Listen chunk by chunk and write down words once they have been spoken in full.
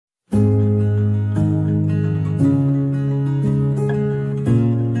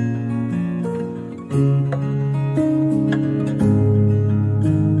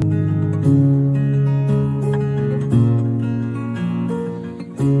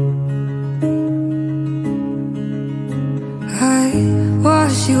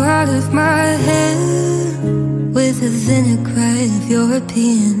out of my head with a vinaigrette of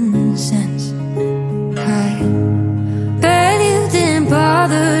European scents. I bet you didn't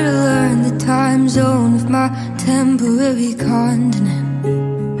bother to learn the time zone of my temporary continent.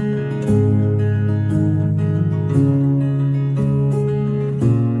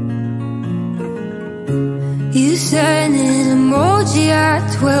 You sent an emoji at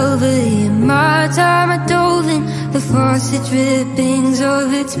 12 a.m. my time. I dove in, the faucet drippings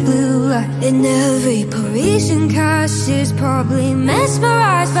of its blue light. And every Parisian cashier's probably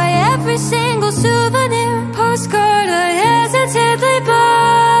mesmerized by every single souvenir postcard I hesitantly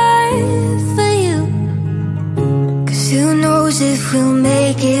buy for you. 'Cause who knows if we'll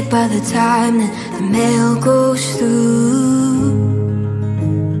make it by the time that the mail goes through.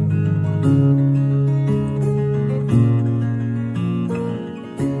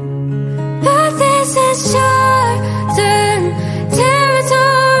 This is southern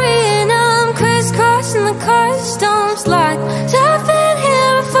territory, and I'm crisscrossing the customs like I've been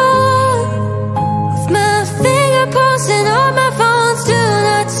here before. With my finger pulsing on my phone's do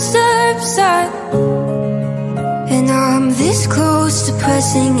not disturb sign. And I'm this close to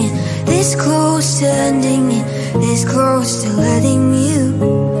pressing it, this close to ending it, this close to letting you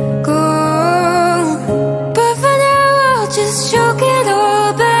go. But for now I'll just choke it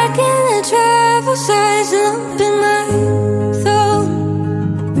all back in the travel size lump in my throat.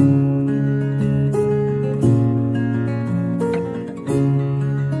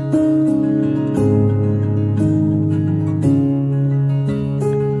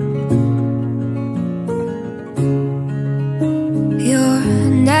 You're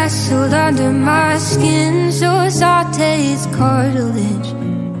nestled under my skin, so sauteed cartilage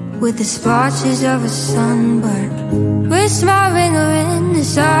with the splotches of a sunburn. Wrist my ringer in the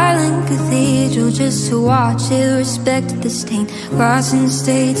silent cathedral just to watch it, respect the stain, cross and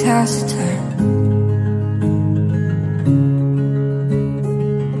stay taciturn.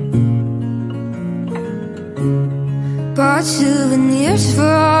 Bought souvenirs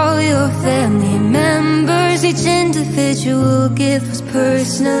for all your family members. Each individual gift was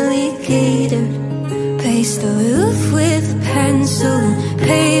personally catered. Paste the roof with pencil and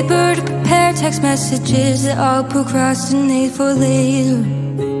paper to prepare text messages that I'll procrastinate for later.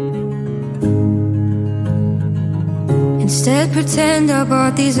 Instead, pretend I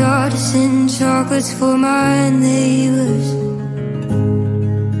bought these artisan chocolates for my neighbors.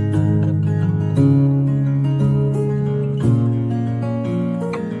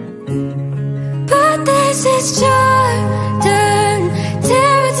 But this is Jordan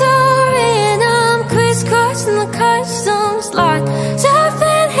territory, and I'm crisscrossing the customs line. So I've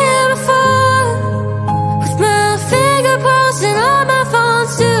been here before, with my finger pulsing on my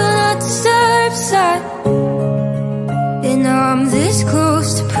phone's do not disturb sign. And I'm this close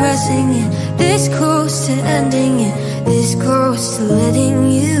to pressing it, this close to ending it, this close to letting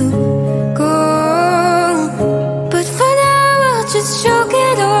you go. But for now I'll just choke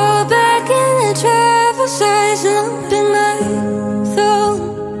it all back in the travel size lump in my throat.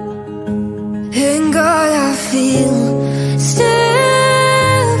 And God, I feel stupid.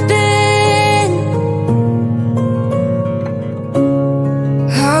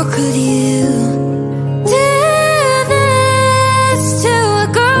 How could you do this to a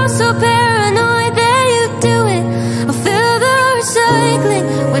girl so paranoid that you do it? I'll fill the recycling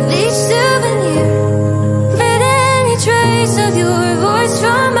with each souvenir. Rid any trace of your voice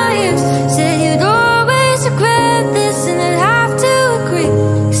from my ears. Said you'd always regret this, and I'd have to agree.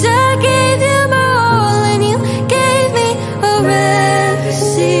 'Cause I gave you my all and you gave me a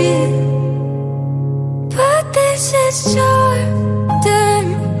receipt. But this is Jordan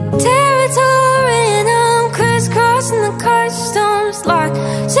territory, and I'm crisscrossing the customs line.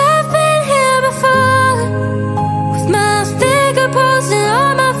 So I've been here before, with my finger pulsing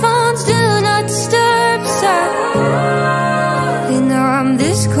on my phone's do not disturb sign. And I'm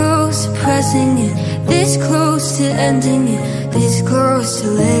this close to pressing it, this close to ending it, this close to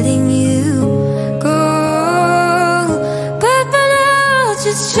letting you go. But for now I'll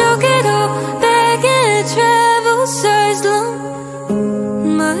just choke it all